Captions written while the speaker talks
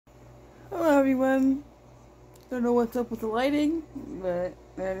Hello everyone. Don't know what's up with the lighting, but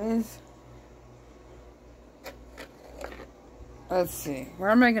there it is. Let's see. Where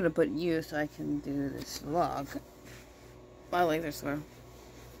am I going to put you so I can do this vlog? My legs are sore.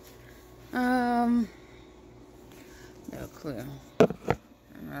 No clue. That's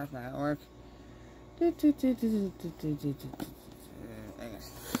not going to work.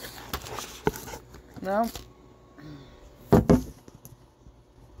 No.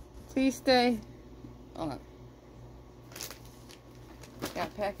 Please stay. Hold on. Got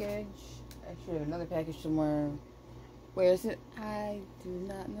a package. I should have another package somewhere. Where is it? I do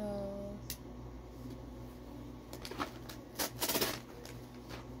not know.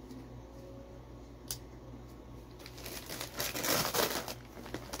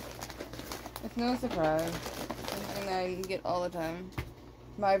 It's no surprise. Something I get all the time.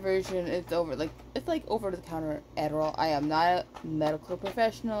 My version, it's like over the counter Adderall. I am not a medical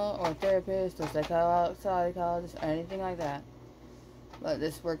professional or therapist or psychologist or anything like that. But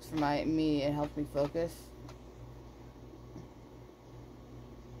this works for me. It helps me focus.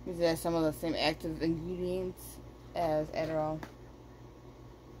 Because it has some of the same active ingredients as Adderall.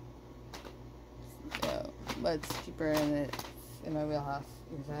 So, but it's cheaper and it's in my wheelhouse.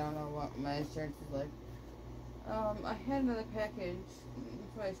 Because I don't know what my insurance is like. I had another package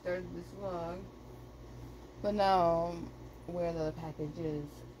before I started this vlog. But now, where the package is,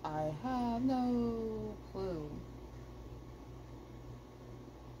 I have no clue.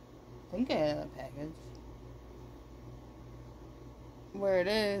 I think I had a package. Where it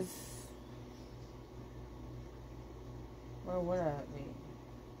is, where would it be?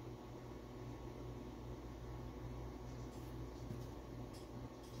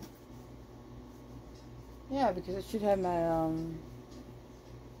 Yeah, because it should have my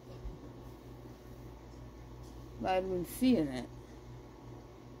vitamin C in it,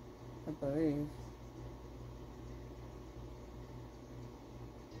 I believe.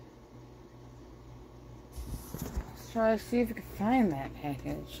 Let's try to see if we can find that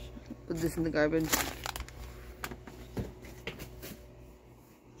package. Put this in the garbage.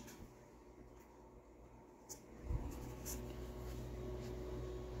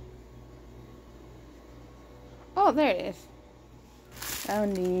 Oh, there it is.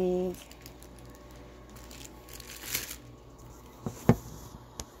 Found it.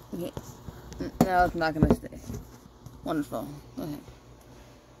 Okay. No, it's not gonna stay. Wonderful. Okay.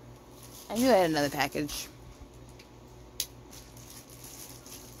 I knew I had another package.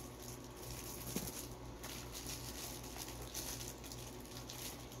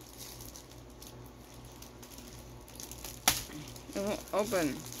 It won't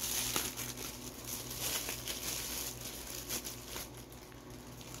open.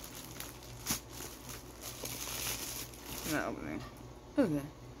 Not opening. Okay.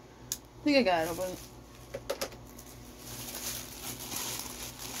 I think I got it open.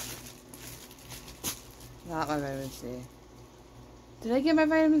 Not my vitamin C. Did I get my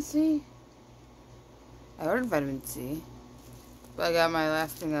vitamin C? I ordered vitamin C. But I got my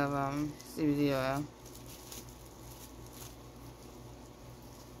last thing of CBD oil.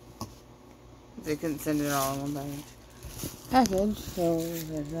 They couldn't send it all in one package, so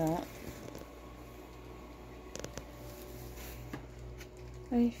there's that.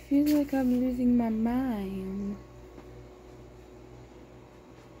 I feel like I'm losing my mind.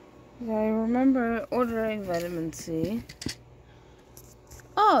 I remember ordering vitamin C.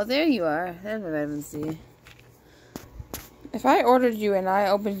 Oh, there you are. There's my vitamin C. If I ordered you and I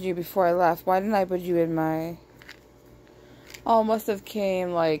opened you before I left, why didn't I put you in my... Oh, it must have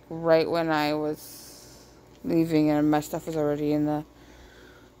came like right when I was leaving and my stuff was already in the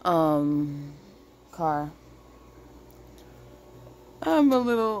car. I'm a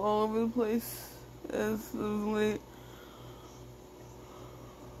little all over the place as it was late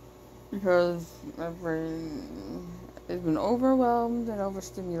because my brain has been overwhelmed and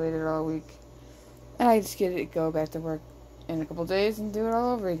overstimulated all week, and I just get to go back to work in a couple days and do it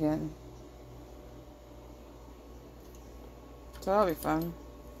all over again. So that'll be fun.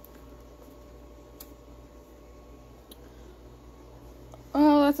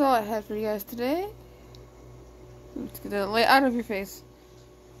 Well, that's all I had for you guys today. Let's get the light out of your face.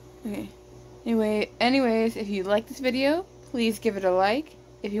 Okay. Anyways, if you like this video, please give it a like.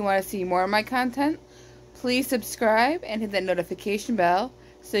 If you want to see more of my content, please subscribe and hit that notification bell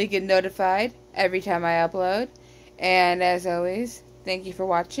so you get notified every time I upload. And as always, thank you for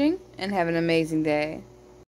watching and have an amazing day.